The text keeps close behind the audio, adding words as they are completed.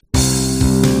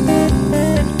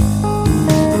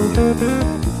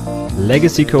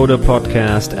Legacy Coder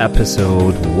Podcast,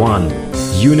 Episode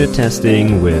 1, Unit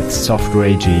Testing with Software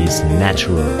AG's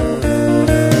Natural.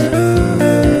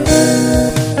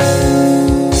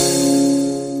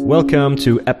 Welcome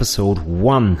to Episode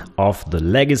 1 of the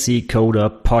Legacy Coder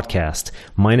Podcast.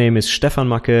 My name is Stefan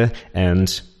Macke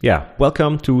and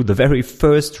welcome to the very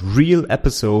first real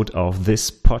episode of this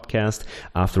podcast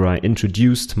after I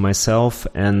introduced myself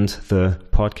and the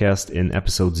podcast in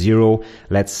episode 0.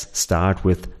 Let's start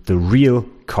with the real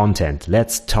content.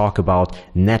 Let's talk about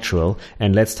natural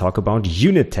and let's talk about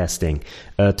unit testing,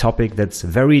 a topic that's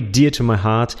very dear to my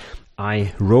heart.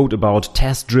 I wrote about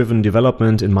test-driven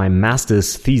development in my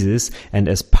master's thesis, and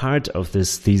as part of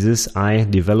this thesis, I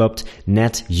developed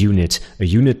NetUnit, a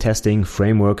unit testing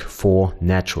framework for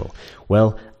natural.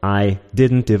 Well, I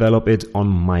didn't develop it on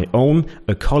my own.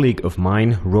 A colleague of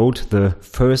mine wrote the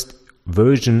first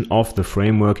version of the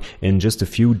framework in just a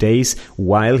few days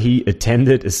while he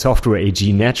attended a Software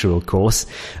AG Natural course.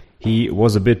 He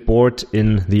was a bit bored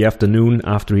in the afternoon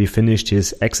after he finished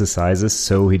his exercises,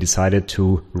 so he decided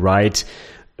to write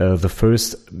the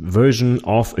first version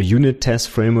of a unit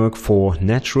test framework for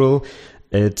natural.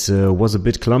 It was a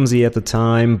bit clumsy at the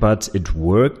time, but it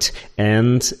worked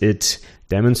and it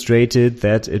demonstrated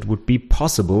that it would be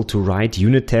possible to write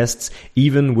unit tests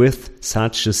even with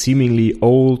such a seemingly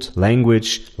old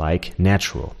language like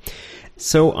natural.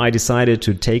 So I decided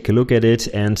to take a look at it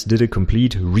and did a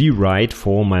complete rewrite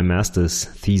for my master's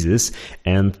thesis,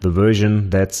 and the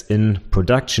version that's in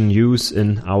production use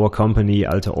in our company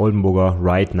Alter Oldenburger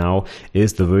right now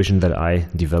is the version that I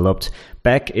developed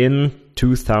back in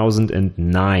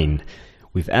 2009.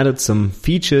 We've added some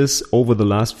features over the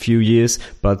last few years,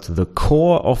 but the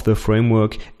core of the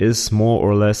framework is more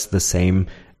or less the same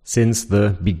since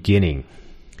the beginning.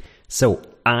 So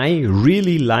I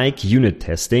really like unit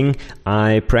testing.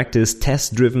 I practice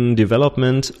test-driven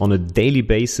development on a daily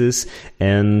basis,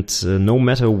 and no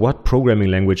matter what programming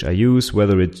language I use,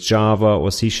 whether it's Java or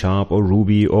C# or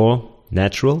Ruby or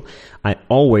Natural, I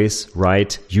always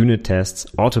write unit tests,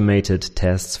 automated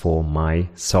tests for my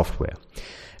software.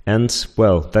 And,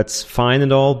 well, that's fine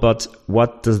and all, but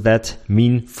what does that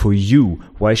mean for you?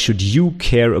 Why should you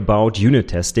care about unit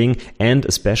testing and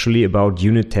especially about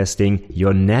unit testing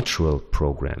your natural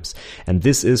programs? And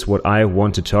this is what I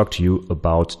want to talk to you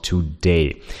about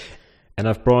today. And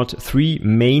I've brought 3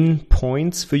 main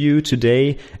points for you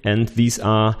today, and these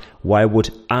are: why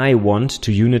would I want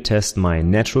to unit test my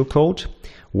natural code?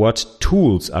 What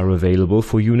tools are available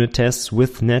for unit tests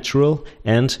with natural,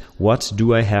 and what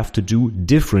do I have to do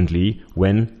differently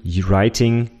when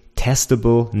writing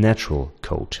testable natural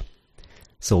code?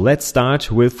 So let's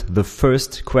start with the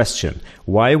first question.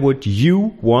 Why would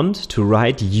you want to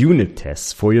write unit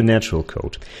tests for your natural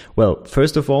code? Well,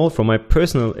 first of all, from my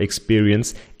personal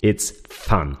experience, it's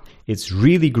fun. It's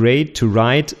really great to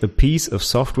write a piece of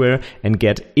software and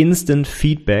get instant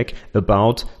feedback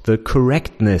about the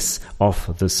correctness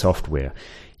of the software.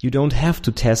 You don't have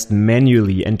to test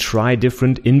manually and try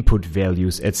different input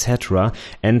values, etc.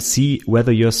 and see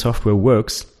whether your software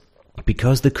works,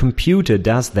 because the computer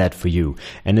does that for you,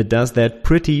 and it does that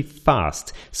pretty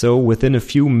fast. So within a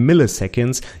few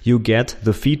milliseconds, you get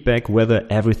the feedback whether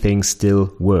everything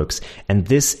still works. And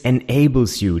this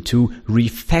enables you to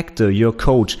refactor your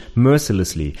code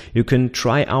mercilessly. You can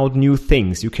try out new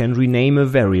things. You can rename a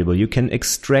variable. You can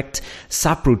extract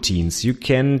subroutines. You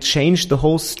can change the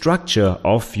whole structure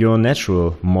of your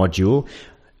natural module.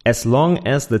 As long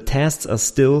as the tests are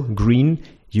still green,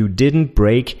 you didn't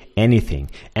break anything.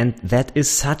 And that is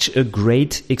such a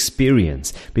great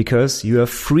experience because you are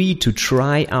free to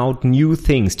try out new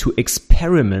things, to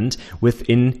experiment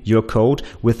within your code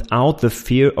without the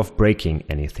fear of breaking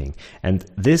anything. And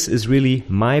this is really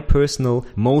my personal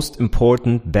most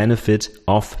important benefit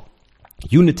of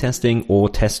unit testing or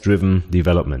test-driven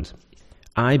development.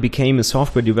 I became a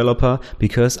software developer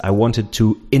because I wanted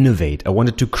to innovate. I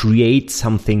wanted to create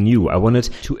something new. I wanted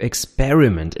to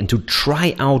experiment and to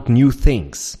try out new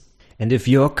things. And if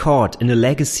you're caught in a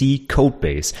legacy code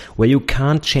base where you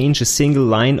can't change a single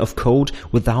line of code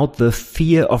without the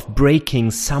fear of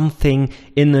breaking something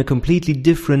in a completely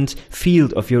different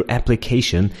field of your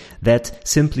application, that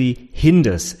simply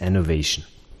hinders innovation.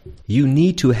 You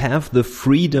need to have the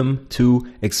freedom to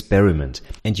experiment,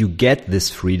 and you get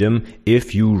this freedom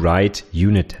if you write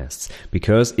unit tests.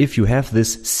 Because if you have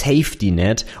this safety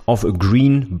net of a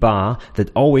green bar that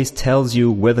always tells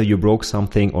you whether you broke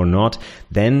something or not,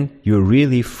 then you're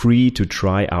really free to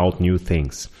try out new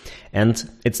things.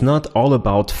 And it's not all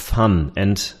about fun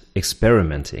and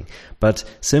experimenting, but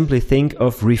simply think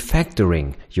of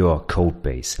refactoring your code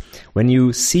base. When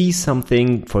you see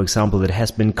something, for example, that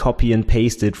has been copy and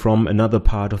pasted from another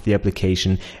part of the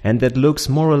application and that looks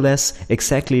more or less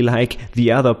exactly like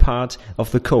the other part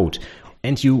of the code,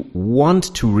 and you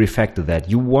want to refactor that,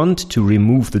 you want to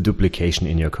remove the duplication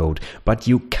in your code, but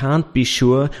you can't be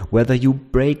sure whether you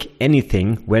break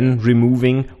anything when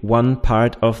removing one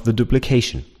part of the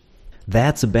duplication.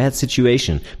 That's a bad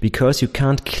situation, because you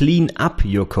can't clean up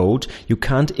your code, you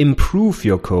can't improve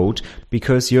your code,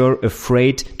 because you're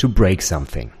afraid to break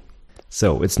something.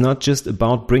 So it's not just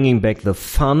about bringing back the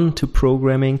fun to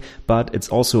programming, but it's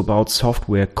also about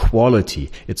software quality.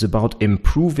 It's about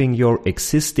improving your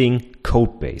existing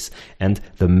code base. And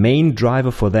the main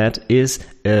driver for that is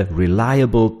a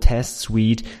reliable test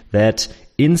suite that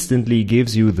instantly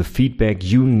gives you the feedback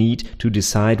you need to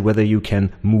decide whether you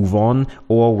can move on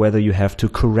or whether you have to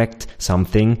correct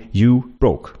something you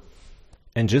broke.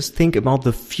 And just think about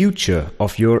the future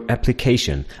of your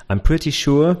application. I'm pretty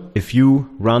sure if you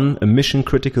run a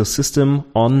mission-critical system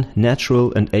on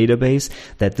Natural and Adabase,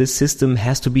 that this system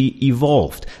has to be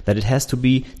evolved, that it has to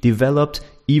be developed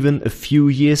even a few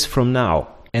years from now.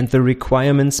 And the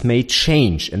requirements may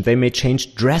change, and they may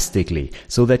change drastically,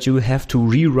 so that you have to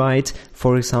rewrite,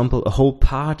 for example, a whole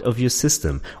part of your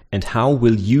system. And how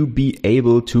will you be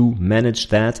able to manage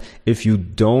that if you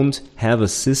don't have a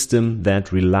system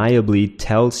that reliably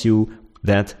tells you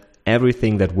that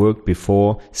everything that worked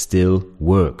before still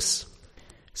works?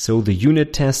 So the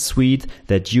unit test suite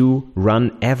that you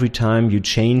run every time you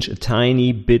change a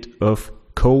tiny bit of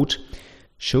code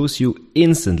shows you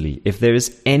instantly if there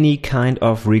is any kind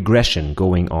of regression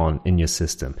going on in your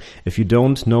system. If you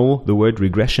don't know the word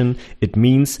regression, it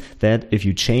means that if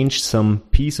you change some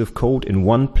piece of code in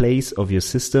one place of your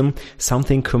system,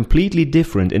 something completely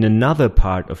different in another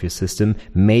part of your system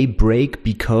may break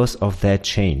because of that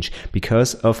change,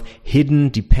 because of hidden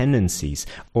dependencies,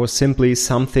 or simply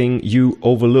something you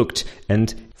overlooked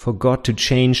and forgot to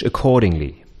change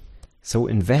accordingly. So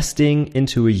investing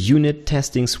into a unit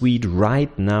testing suite right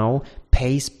now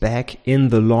pays back in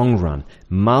the long run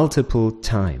multiple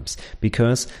times,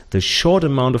 because the short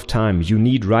amount of time you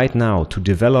need right now to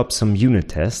develop some unit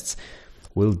tests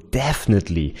will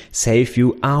definitely save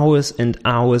you hours and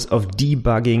hours of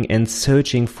debugging and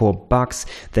searching for bugs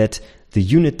that the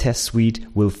unit test suite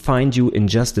will find you in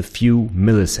just a few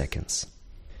milliseconds.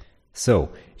 So,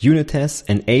 unit tests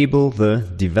enable the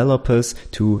developers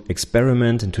to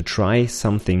experiment and to try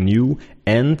something new,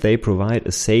 and they provide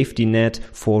a safety net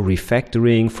for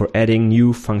refactoring, for adding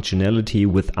new functionality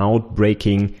without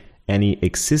breaking any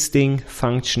existing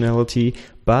functionality.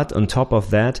 But on top of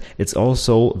that, it's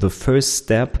also the first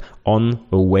step on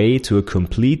a way to a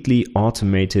completely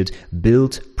automated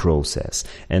build process.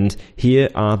 And here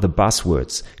are the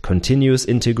buzzwords: continuous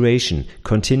integration,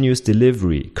 continuous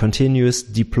delivery, continuous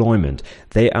deployment.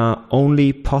 They are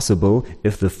only possible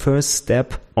if the first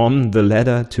step on the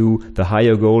ladder to the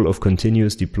higher goal of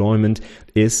continuous deployment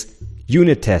is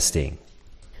unit testing.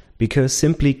 Because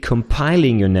simply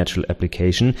compiling your natural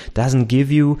application doesn't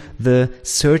give you the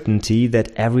certainty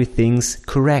that everything's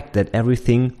correct, that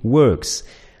everything works.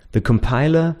 The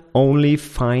compiler only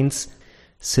finds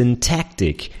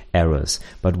syntactic errors,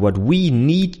 but what we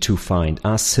need to find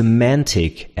are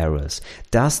semantic errors.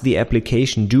 Does the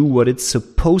application do what it's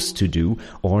supposed to do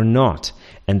or not?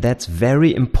 And that's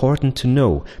very important to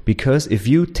know, because if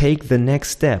you take the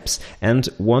next steps and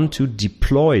want to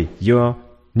deploy your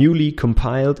newly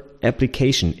compiled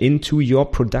application into your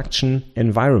production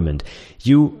environment,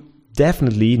 you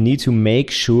definitely need to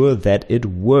make sure that it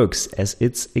works as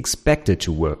it's expected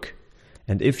to work.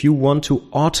 And if you want to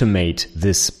automate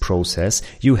this process,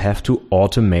 you have to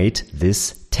automate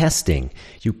this testing.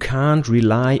 You can't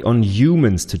rely on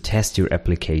humans to test your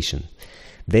application.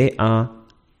 They are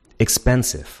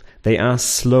expensive, they are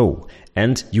slow,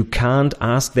 and you can't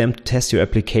ask them to test your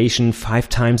application 5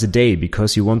 times a day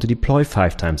because you want to deploy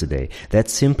 5 times a day.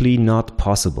 That's simply not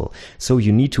possible. So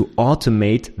you need to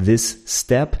automate this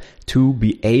step to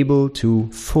be able to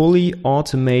fully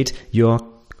automate your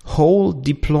whole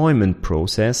deployment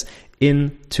process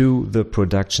into the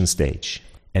production stage.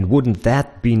 And wouldn't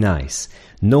that be nice?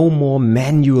 No more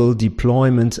manual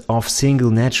deployment of single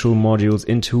natural modules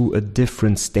into a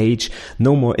different stage.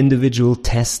 No more individual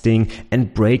testing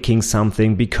and breaking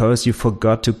something because you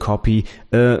forgot to copy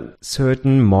a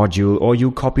certain module, or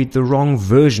you copied the wrong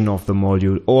version of the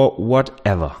module, or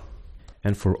whatever.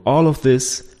 And for all of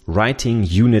this, writing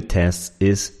unit tests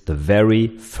is the very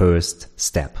first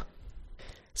step.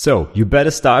 So you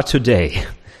better start today.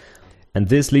 And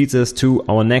this leads us to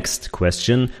our next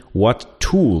question. What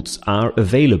tools are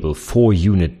available for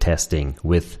unit testing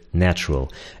with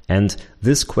Natural? And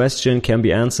this question can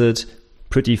be answered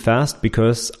pretty fast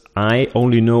because I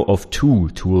only know of 2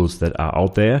 tools that are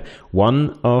out there.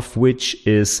 One of which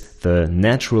is the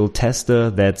Natural Tester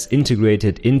that's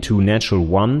integrated into Natural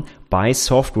One by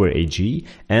Software AG.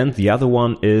 And the other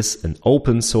one is an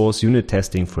open source unit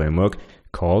testing framework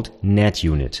called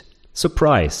NetUnit.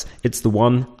 Surprise! It's the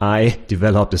one I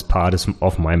developed as part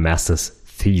of my master's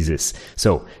thesis.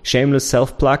 So, shameless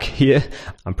self-plug here.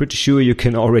 I'm pretty sure you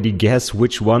can already guess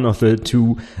which one of the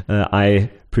 2 I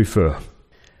prefer.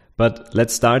 But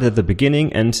let's start at the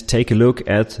beginning and take a look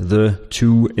at the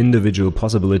 2 individual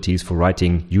possibilities for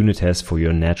writing unit tests for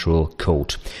your Natural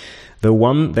code. The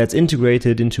one that's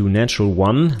integrated into Natural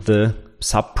One, the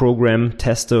subprogram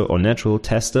tester or Natural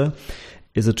Tester,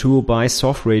 is a tool by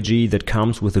Software AG that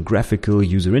comes with a graphical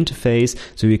user interface,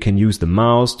 so you can use the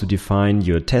mouse to define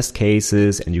your test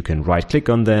cases and you can right click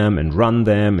on them and run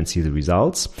them and see the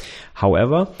results.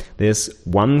 However, there's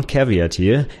one caveat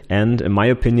here, and in my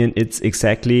opinion it's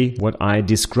exactly what I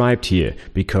described here,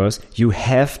 because you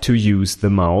have to use the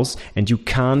mouse and you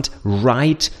can't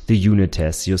write the unit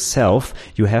tests yourself.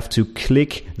 You have to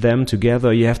click them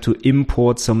together, you have to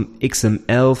import some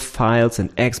XML files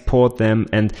and export them,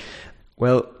 and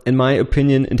well, in my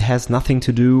opinion, it has nothing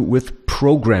to do with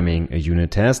programming a unit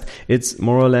test. It's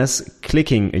more or less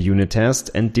clicking a unit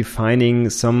test and defining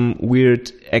some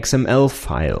weird XML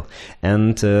file.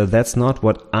 And that's not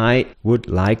what I would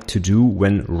like to do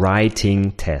when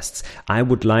writing tests. I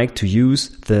would like to use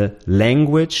the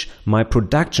language my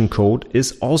production code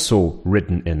is also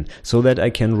written in, so that I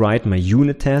can write my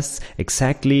unit tests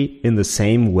exactly in the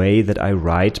same way that I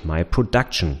write my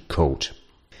production code.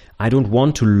 I don't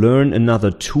want to learn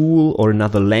another tool or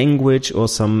another language or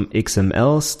some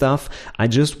XML stuff. I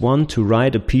just want to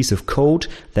write a piece of code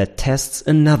that tests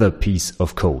another piece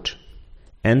of code.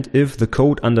 And if the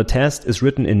code under test is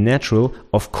written in Natural,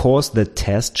 of course the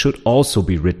test should also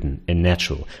be written in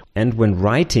Natural. And when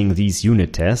writing these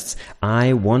unit tests,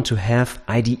 I want to have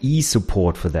IDE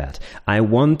support for that. I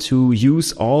want to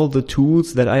use all the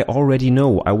tools that I already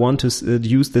know. I want to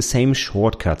use the same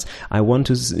shortcuts. I want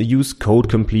to use code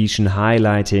completion,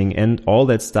 highlighting, and all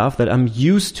that stuff that I'm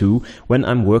used to when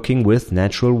I'm working with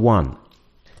Natural One.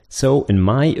 So, in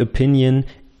my opinion,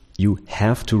 you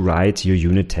have to write your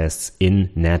unit tests in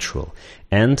Natural.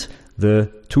 And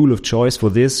the tool of choice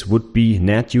for this would be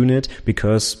NetUnit,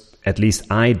 because at least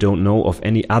I don't know of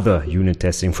any other unit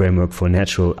testing framework for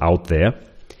Natural out there.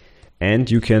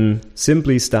 And you can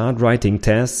simply start writing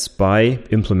tests by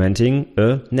implementing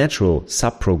a Natural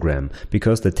subprogram,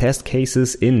 because the test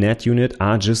cases in NetUnit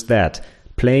are just that,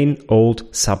 plain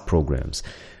old subprograms.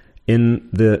 In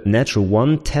the Natural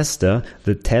One tester,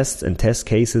 the tests and test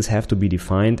cases have to be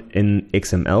defined in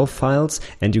XML files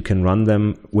and you can run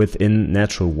them within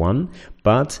Natural One.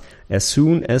 But as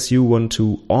soon as you want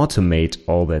to automate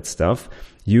all that stuff,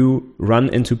 you run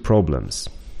into problems.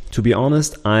 To be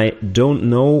honest, I don't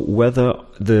know whether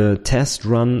the test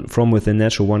run from within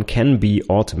Natural One can be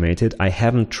automated. I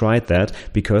haven't tried that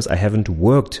because I haven't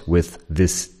worked with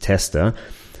this tester.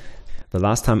 The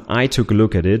last time I took a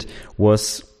look at it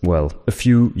was, well, a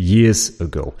few years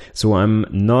ago. So I'm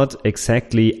not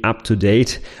exactly up to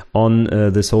date on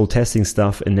this whole testing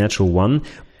stuff in Natural One.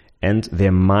 And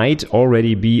there might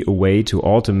already be a way to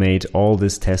automate all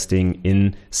this testing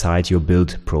inside your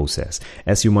build process.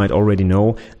 As you might already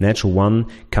know, Natural One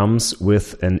comes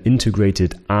with an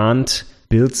integrated ANT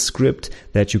build script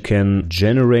that you can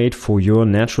generate for your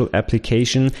Natural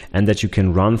application and that you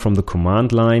can run from the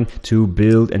command line to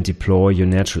build and deploy your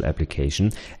Natural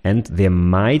application. And there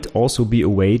might also be a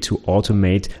way to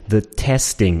automate the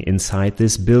testing inside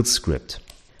this build script.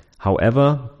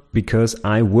 However, because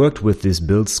I worked with this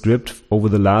build script over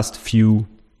the last few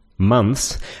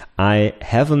months, I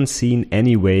haven't seen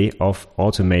any way of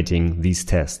automating these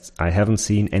tests. I haven't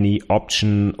seen any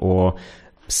option or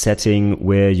setting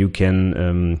where you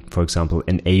can, for example,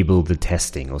 enable the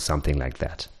testing or something like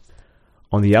that.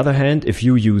 On the other hand, if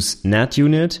you use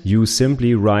NetUnit, you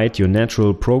simply write your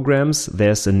Natural programs.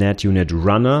 There's a NetUnit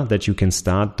runner that you can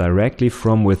start directly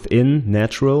from within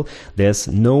Natural. There's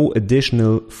no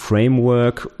additional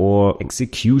framework or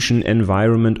execution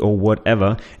environment or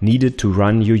whatever needed to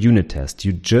run your unit test.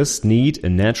 You just need a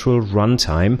Natural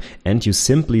runtime and you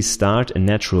simply start a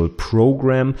Natural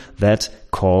program that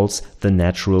calls the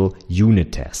Natural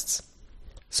unit tests.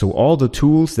 So all the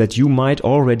tools that you might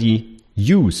already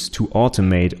use to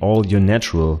automate all your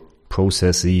Natural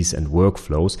processes and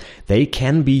workflows, they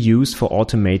can be used for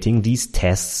automating these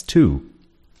tests too.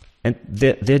 And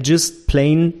they're just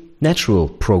plain natural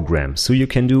program. So you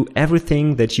can do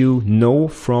everything that you know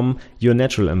from your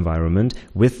natural environment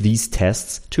with these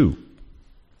tests too.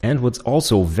 And what's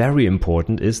also very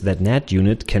important is that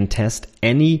NetUnit can test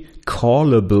any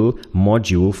callable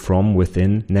module from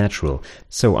within Natural.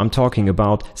 So I'm talking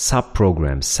about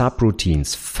subprograms,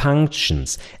 subroutines,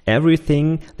 functions.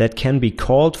 Everything that can be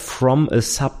called from a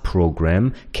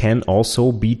subprogram can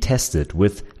also be tested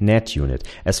with NetUnit.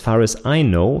 As far as I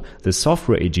know, the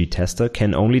Software AG tester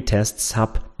can only test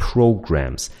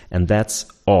subprograms, and that's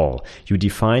all. You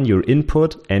define your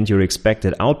input and your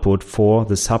expected output for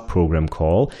the subprogram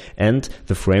call, and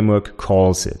the framework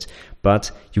calls it.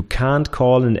 But you can't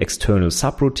call an external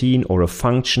subroutine or a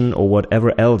function or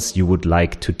whatever else you would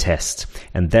like to test.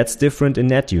 And that's different in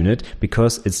NetUnit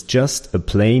because it's just a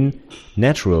plain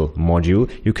Natural module.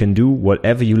 You can do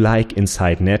whatever you like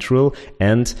inside Natural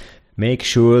and make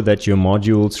sure that your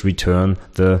modules return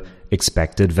the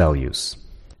expected values.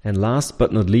 And last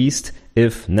but not least,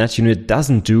 if NetUnit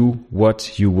doesn't do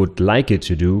what you would like it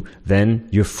to do, then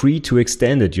you're free to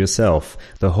extend it yourself.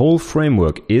 The whole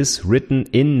framework is written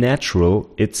in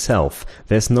Natural itself.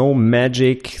 There's no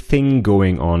magic thing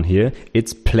going on here.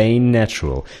 It's plain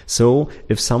Natural. So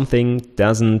if something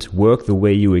doesn't work the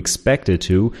way you expect it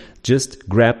to, just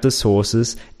grab the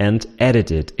sources and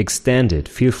edit it, extend it.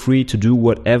 Feel free to do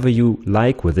whatever you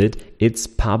like with it. It's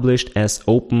published as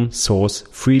open source,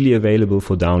 freely available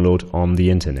for download on the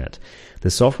internet.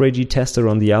 The Software AG tester,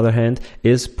 on the other hand,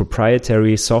 is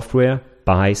proprietary software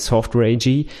by Software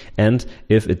AG, and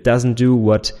if it doesn't do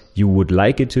what you would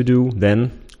like it to do,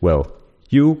 then, well,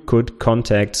 you could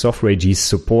contact Software AG's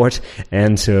support,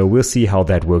 and we'll see how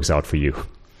that works out for you.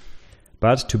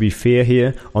 But to be fair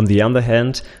here, on the other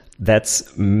hand, that's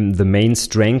the main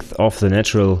strength of the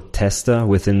Natural tester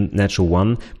within Natural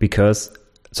One, because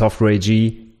Software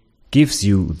AG gives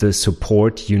you the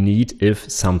support you need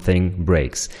if something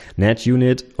breaks.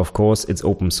 NetUnit, of course, it's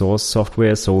open source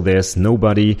software, so there's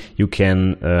nobody you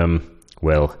can,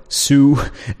 sue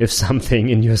if something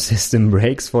in your system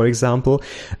breaks, for example.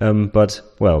 But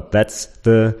that's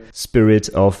the spirit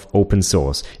of open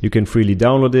source. You can freely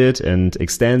download it and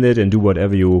extend it and do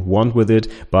whatever you want with it,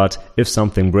 but if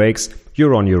something breaks,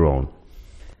 you're on your own.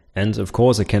 And of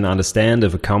course, I can understand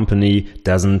if a company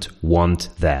doesn't want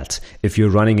that. If you're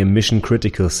running a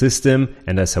mission-critical system,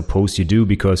 and I suppose you do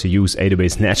because you use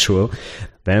AWS Natural,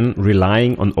 then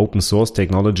relying on open source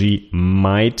technology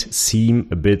might seem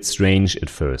a bit strange at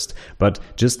first. But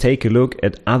just take a look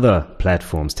at other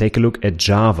platforms. Take a look at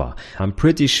Java. I'm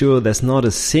pretty sure there's not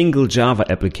a single Java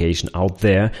application out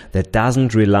there that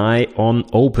doesn't rely on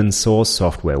open source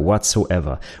software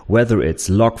whatsoever. Whether it's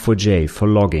Log4j for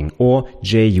logging, or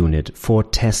JUnit for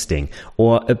testing,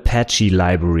 or Apache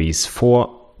libraries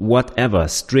for whatever,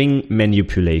 string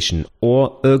manipulation,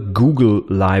 or a Google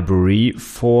library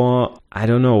for,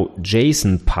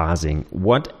 JSON parsing.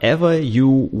 Whatever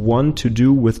you want to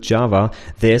do with Java,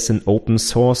 there's an open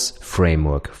source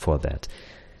framework for that.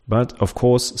 But of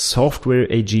course, Software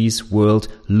AG's world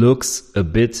looks a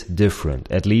bit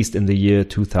different, at least in the year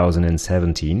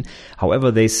 2017. However,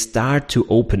 they start to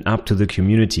open up to the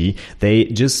community. They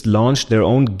just launched their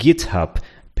own GitHub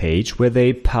page where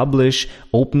they publish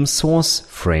open source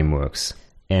frameworks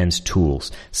and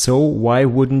tools. So why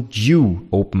wouldn't you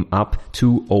open up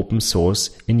to open source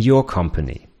in your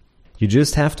company? You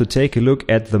just have to take a look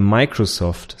at the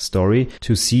Microsoft story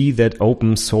to see that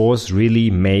open source really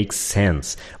makes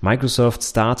sense. Microsoft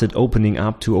started opening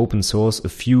up to open source a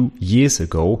few years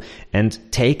ago, and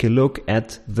take a look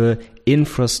at the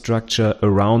infrastructure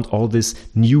around all this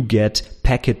NuGet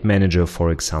packet manager,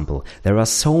 for example. There are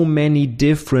so many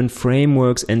different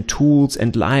frameworks and tools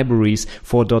and libraries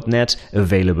for .NET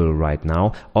available right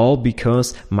now, all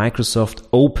because Microsoft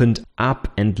opened up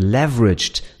and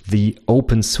leveraged the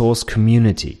open source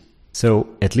community. So,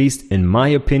 at least in my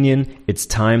opinion, it's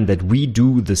time that we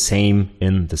do the same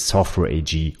in the Software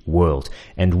AG world.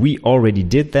 And we already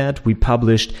did that. We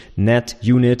published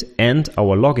NetUnit and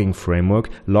our logging framework,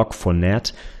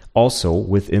 Log4Net, also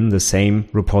within the same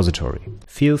repository.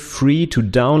 Feel free to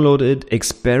download it,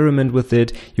 experiment with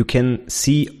it. You can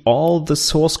see all the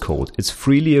source code. It's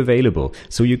freely available.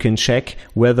 So you can check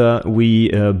whether we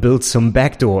built some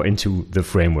backdoor into the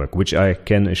framework, which I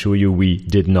can assure you we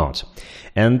did not.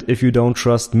 And if you don't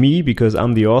trust me because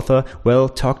I'm the author, well,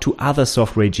 talk to other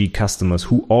Software AG customers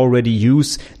who already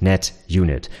use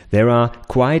NetUnit. There are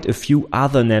quite a few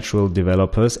other Natural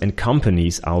developers and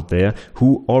companies out there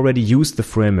who already use the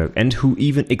framework and who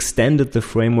even extended the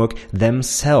framework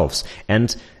themselves.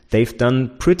 And they've done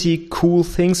pretty cool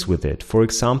things with it. For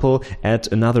example, at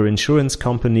another insurance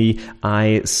company,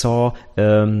 I saw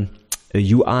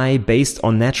a UI based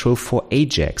on Natural for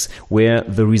Ajax, where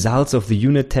the results of the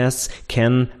unit tests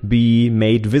can be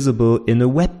made visible in a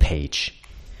web page.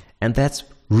 And that's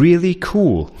really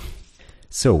cool.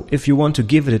 So, if you want to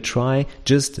give it a try,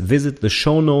 just visit the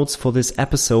show notes for this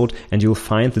episode and you'll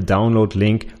find the download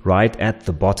link right at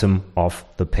the bottom of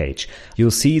the page.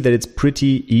 You'll see that it's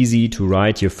pretty easy to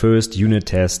write your first unit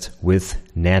test with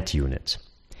NetUnit.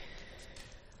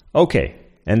 Okay,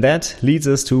 and that leads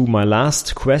us to my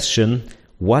last question.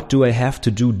 What do I have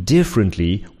to do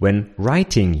differently when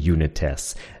writing unit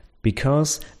tests?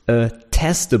 Because a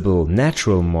testable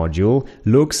natural module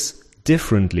looks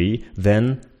differently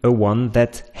than a one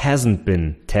that hasn't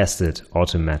been tested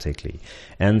automatically.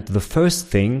 And the first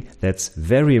thing that's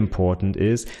very important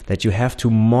is that you have to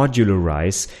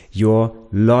modularize your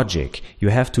logic. You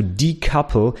have to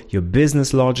decouple your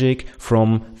business logic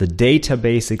from the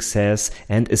database access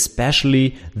and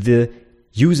especially the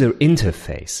user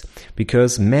interface.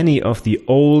 Because many of the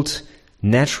old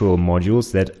natural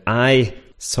modules that I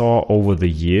saw over the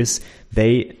years,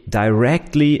 they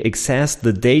directly accessed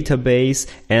the database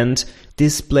and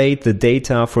displayed the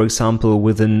data, for example,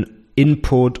 with an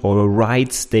input or a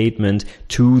write statement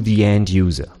to the end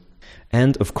user.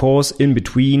 And of course, in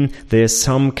between, there's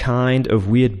some kind of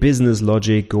weird business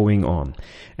logic going on.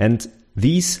 And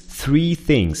these three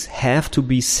things have to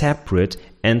be separate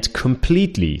and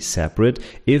completely separate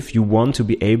if you want to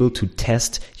be able to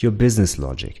test your business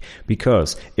logic.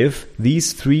 Because if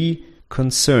these three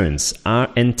concerns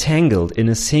are entangled in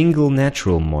a single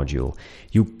natural module,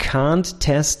 you can't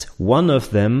test one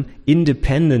of them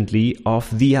independently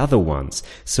of the other ones.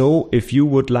 So if you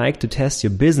would like to test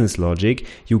your business logic,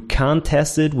 you can't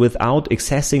test it without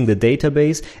accessing the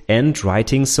database and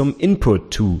writing some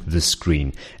input to the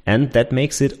screen. And that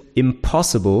makes it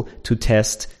impossible to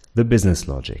test the business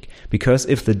logic. Because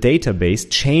if the database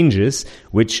changes,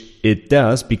 which it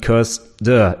does because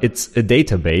it's a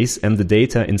database and the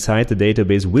data inside the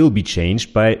database will be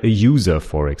changed by a user,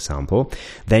 for example,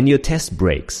 then your test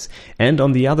breaks. And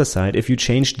on the other side, if you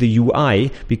change the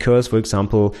UI because, for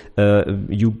example,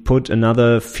 you put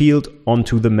another field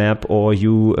onto the map or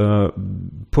you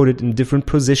put it in a different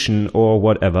position or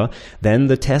whatever, then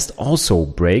the test also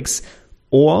breaks.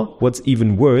 Or, what's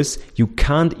even worse, you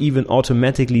can't even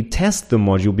automatically test the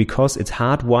module because it's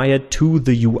hardwired to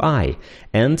the UI.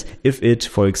 And if it,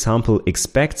 for example,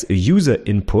 expects a user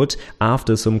input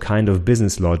after some kind of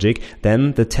business logic,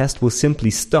 then the test will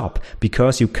simply stop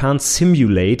because you can't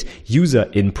simulate user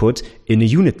input in a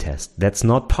unit test. That's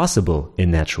not possible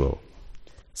in Natural.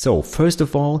 So, first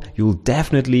of all, you'll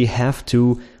definitely have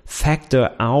to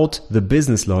factor out the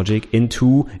business logic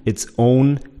into its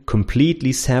own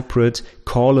completely separate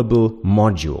callable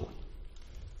module.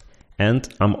 And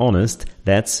I'm honest,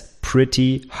 that's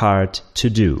pretty hard to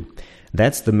do.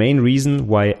 That's the main reason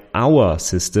why our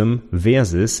system,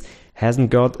 Versys,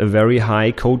 hasn't got a very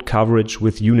high code coverage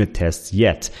with unit tests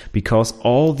yet, because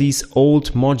all these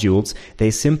old modules,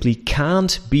 they simply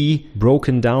can't be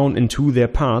broken down into their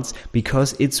parts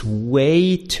because it's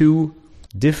way too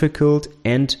difficult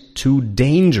and too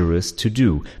dangerous to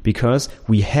do, because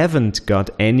we haven't got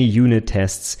any unit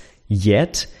tests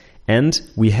yet and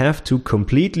we have to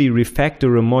completely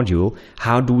refactor a module.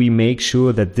 How do we make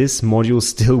sure that this module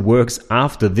still works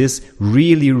after this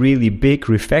really big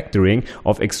refactoring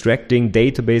of extracting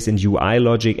database and UI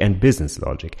logic and business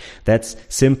logic? That's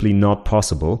simply not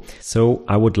possible. So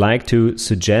I would like to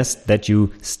suggest that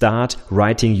you start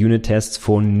writing unit tests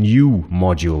for new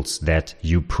modules that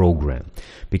you program.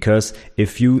 Because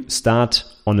if you start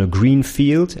on a green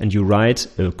field and you write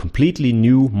a completely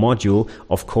new module,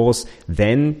 of course,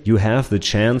 then you have the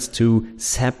chance to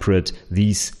separate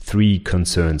these three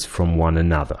concerns from one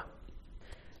another.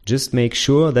 Just make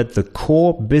sure that the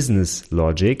core business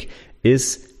logic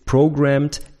is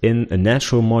programmed in a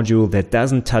natural module that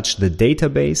doesn't touch the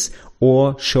database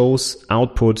or shows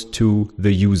output to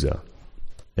the user.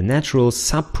 A natural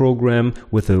subprogram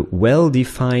with a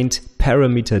well-defined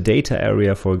parameter data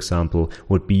area, for example,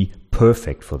 would be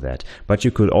perfect for that. But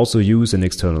you could also use an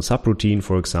external subroutine,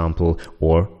 for example,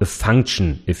 or a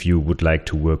function if you would like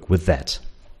to work with that.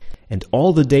 And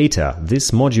all the data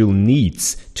this module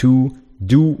needs to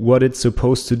do what it's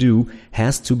supposed to do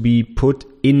has to be put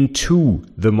into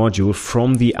the module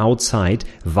from the outside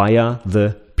via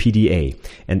the PDA.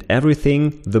 And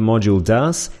everything the module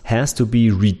does has to be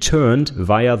returned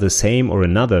via the same or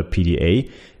another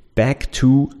PDA back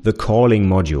to the calling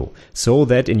module, so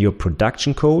that in your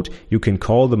production code you can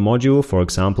call the module, for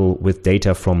example, with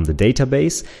data from the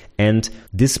database and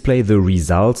display the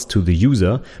results to the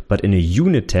user. But in a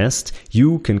unit test,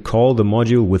 you can call the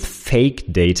module with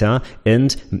fake data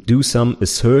and do some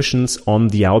assertions on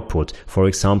the output. For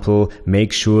example,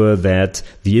 make sure that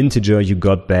the integer you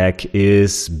got back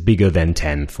is bigger than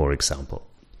 10, for example.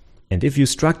 And if you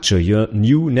structure your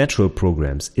new natural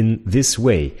programs in this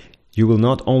way, you will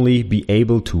not only be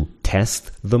able to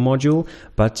test the module,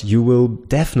 but you will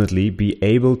definitely be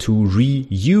able to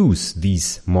reuse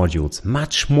these modules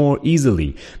much more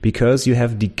easily, because you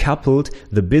have decoupled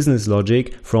the business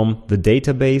logic from the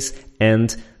database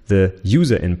and the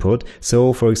user input.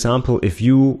 So, for example, if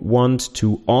you want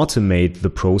to automate the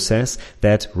process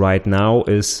that right now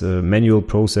is a manual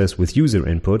process with user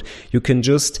input, you can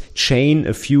just chain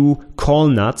a few call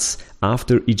nuts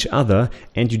after each other,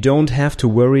 and you don't have to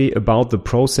worry about the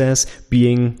process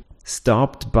being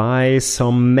stopped by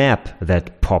some map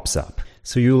that pops up.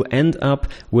 So you'll end up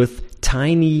with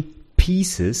tiny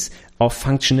pieces of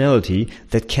functionality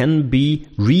that can be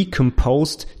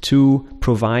recomposed to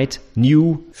provide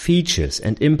new features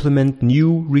and implement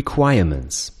new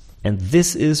requirements. And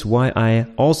this is why I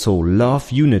also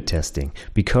love unit testing,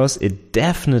 because it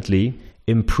definitely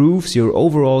improves your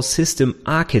overall system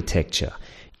architecture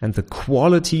and the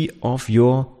quality of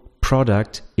your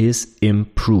product is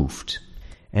improved.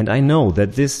 And I know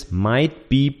that this might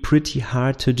be pretty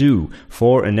hard to do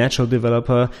for a natural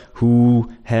developer who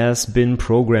has been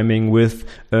programming with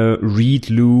a read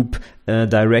loop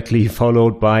directly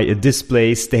followed by a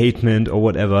display statement or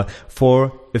whatever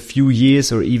for a few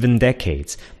years or even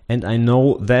decades. And I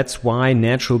know that's why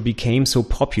Natural became so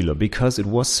popular, because it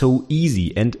was so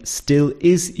easy and still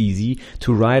is easy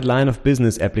to write line of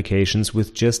business applications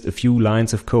with just a few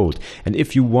lines of code. And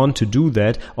if you want to do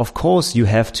that, of course you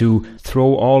have to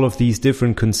throw all of these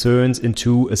different concerns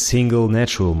into a single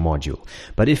Natural module.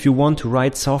 But if you want to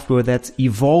write software that's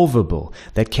evolvable,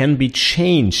 that can be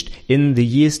changed in the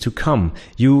years to come,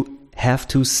 you have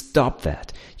to stop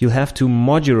that. You have to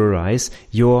modularize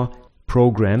your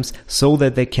programs so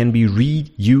that they can be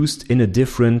reused in a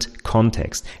different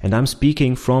context. And I'm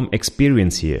speaking from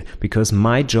experience here, because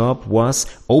my job was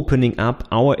opening up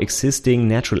our existing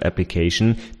Natural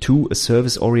application to a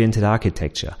service-oriented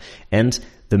architecture. And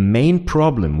the main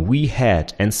problem we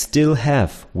had and still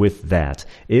have with that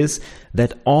is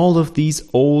that all of these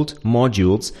old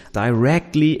modules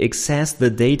directly access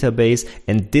the database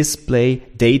and display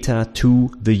data to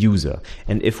the user.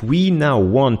 And if we now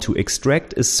want to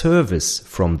extract a service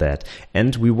from that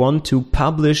and we want to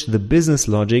publish the business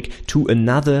logic to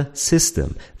another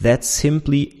system, that's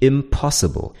simply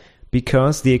impossible.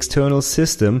 Because the external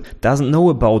system doesn't know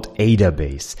about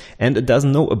database and it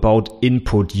doesn't know about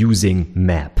input using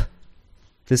map.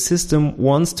 The system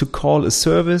wants to call a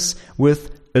service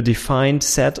with a defined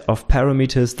set of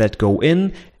parameters that go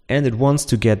in, and it wants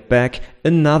to get back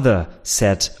another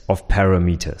set of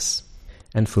parameters.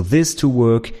 And for this to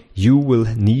work, you will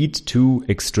need to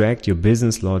extract your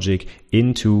business logic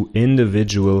into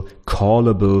individual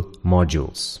callable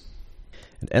modules.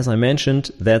 And as I mentioned,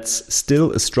 that's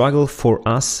still a struggle for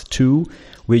us too.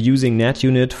 We're using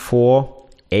NetUnit for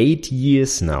 8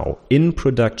 years now in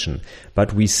production,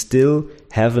 but we still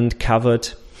haven't covered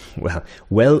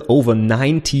well over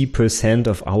 90%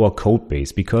 of our code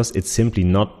base, because it's simply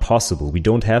not possible. We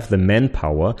don't have the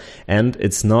manpower, and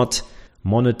it's not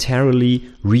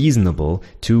monetarily reasonable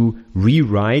to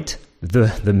rewrite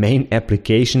the main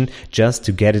application just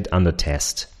to get it under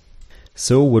test.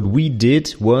 So what we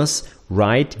did was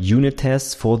write unit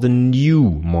tests for the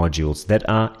new modules that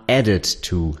are added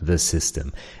to the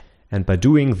system. And by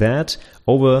doing that,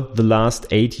 over the last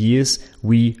 8 years,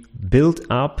 we built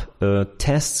up a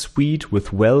test suite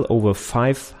with well over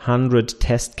 500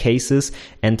 test cases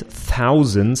and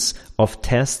thousands of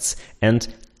tests and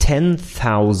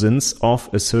 10,000s of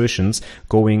assertions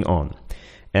going on.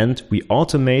 And we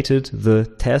automated the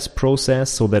test process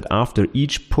so that after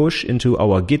each push into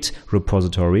our Git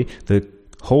repository, the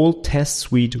whole test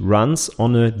suite runs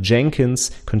on a Jenkins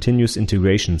continuous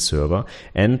integration server.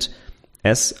 And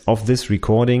as of this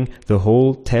recording, the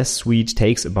whole test suite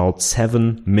takes about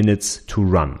 7 minutes to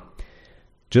run.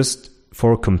 Just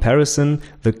for comparison,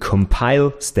 the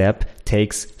compile step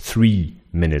takes 3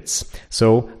 minutes.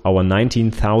 So our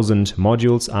 19,000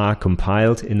 modules are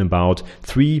compiled in about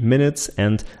 3 minutes,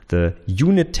 and the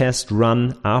unit test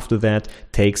run after that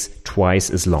takes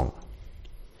twice as long.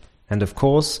 And of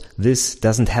course, this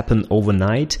doesn't happen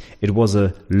overnight. It was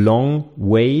a long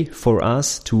way for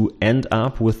us to end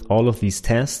up with all of these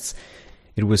tests.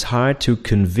 It was hard to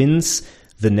convince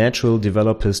the natural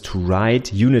developers to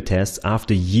write unit tests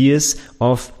after years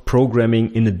of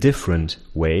programming in a different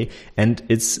way, and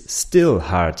it's still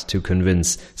hard to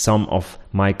convince some of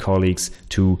my colleagues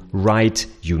to write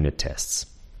unit tests.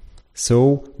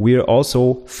 So we're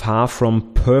also far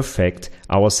from perfect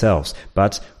ourselves,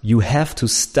 but you have to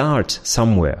start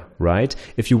somewhere, right?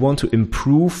 If you want to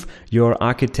improve your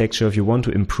architecture, if you want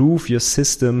to improve your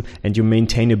system and your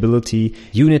maintainability,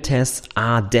 unit tests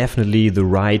are definitely the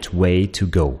right way to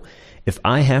go. If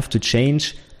I have to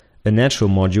change a natural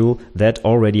module that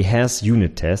already has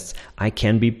unit tests, I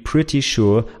can be pretty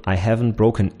sure I haven't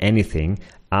broken anything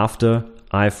after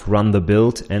I've run the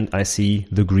build and I see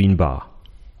the green bar.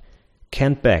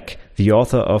 Kent Beck, the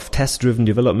author of Test-Driven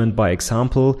Development by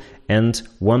Example and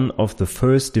one of the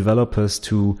first developers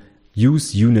to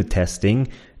use unit testing,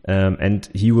 and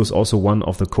he was also one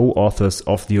of the co-authors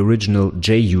of the original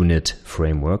JUnit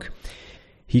framework.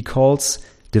 He calls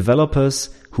developers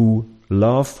who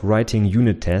love writing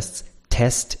unit tests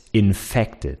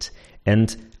test-infected,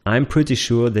 and I'm pretty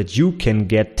sure that you can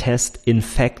get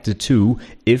test-infected too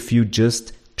if you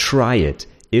just try it.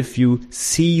 If you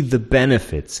see the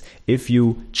benefits, if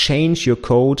you change your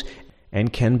code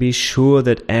and can be sure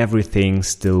that everything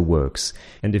still works.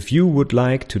 And if you would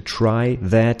like to try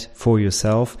that for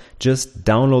yourself, just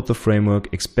download the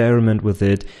framework, experiment with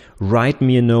it, write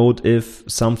me a note if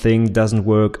something doesn't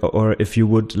work or if you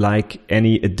would like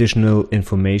any additional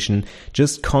information.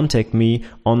 Just contact me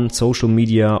on social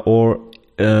media or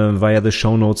via the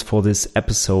show notes for this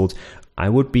episode. I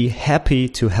would be happy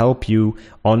to help you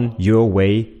on your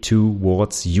way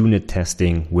towards unit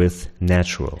testing with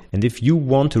Natural. And if you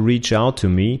want to reach out to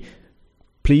me,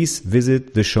 please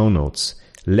visit the show notes.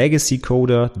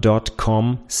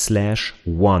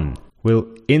 legacycoder.com/1 will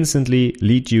instantly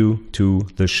lead you to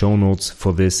the show notes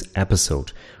for this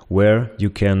episode, where you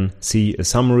can see a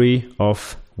summary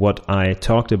of what I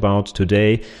talked about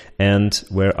today and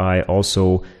where I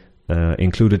also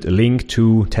included a link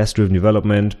to Test-Driven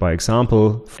Development by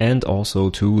Example and also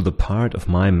to the part of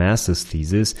my master's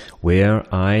thesis where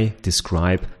I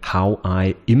describe how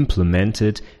I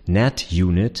implemented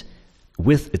NetUnit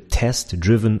with a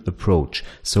test-driven approach.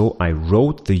 So I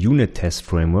wrote the unit test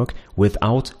framework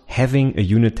without having a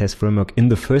unit test framework in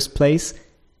the first place,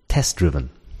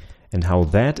 test-driven. And how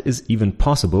that is even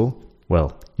possible,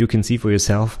 well, you can see for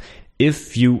yourself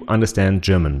if you understand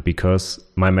German, because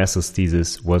my master's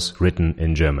thesis was written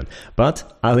in German. But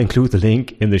I'll include the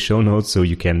link in the show notes so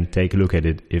you can take a look at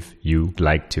it if you'd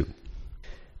like to.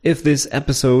 If this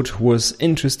episode was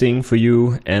interesting for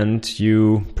you and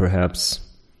you perhaps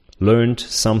learned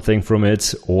something from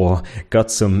it or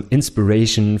got some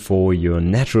inspiration for your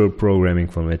natural programming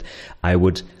from it, I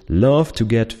would love to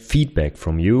get feedback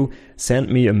from you. Send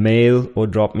me a mail or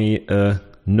drop me a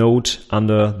note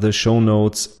under the show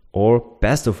notes. Or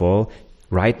best of all,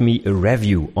 write me a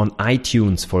review on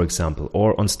iTunes, for example,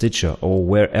 or on Stitcher, or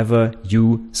wherever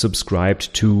you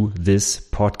subscribed to this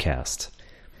podcast.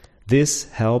 This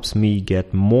helps me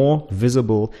get more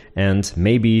visible and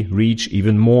maybe reach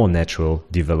even more natural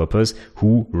developers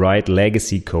who write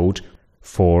legacy code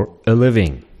for a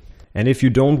living. And if you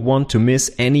don't want to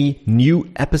miss any new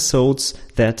episodes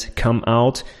that come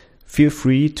out, feel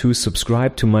free to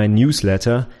subscribe to my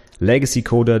newsletter,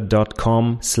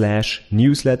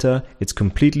 legacycoder.com/newsletter. It's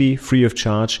completely free of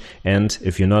charge, and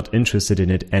if you're not interested in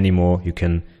it anymore, you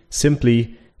can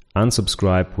simply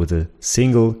unsubscribe with a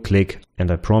single click,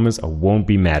 and I promise I won't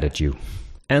be mad at you.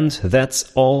 And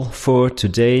that's all for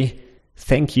today.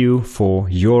 Thank you for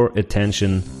your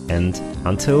attention, and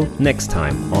until next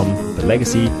time on the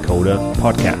Legacy Coder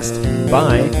Podcast.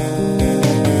 Bye!